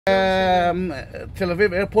Tel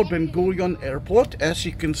Aviv Airport, Ben Gurion Airport. As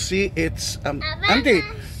you can see, it's empty.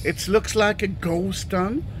 It looks like a ghost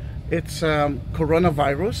town. It's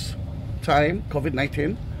coronavirus time,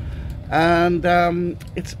 COVID-19, and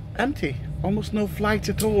it's empty. Almost no flights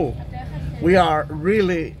at all. We are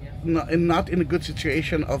really not in a good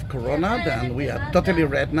situation of corona. Then we are totally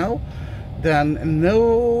red now. Then no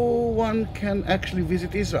one can actually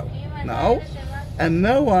visit Israel now, and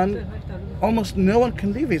almost no one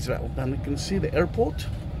can leave Israel. Then you can see the airport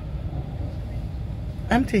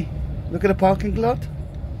empty. Look at the parking lot,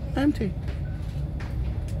 empty.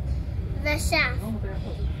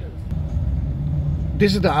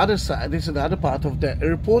 This is the other side. This is the other part of the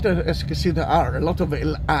airport. As you can see, there are a lot of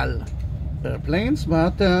El Al airplanes,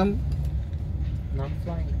 but not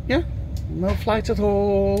flying. Yeah, no flights at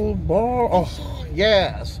all. Oh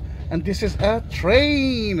yes, and this is a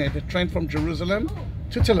train. The train from Jerusalem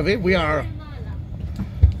to Tel Aviv. We are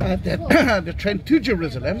at the train to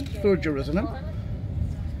Jerusalem, through Jerusalem.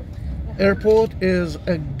 Airport is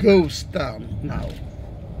a ghost town now.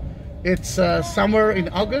 It's summer in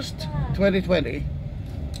August 2020.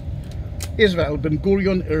 Israel, Ben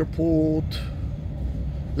Gurion Airport.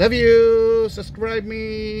 Love you. Subscribe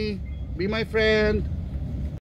me. Be my friend.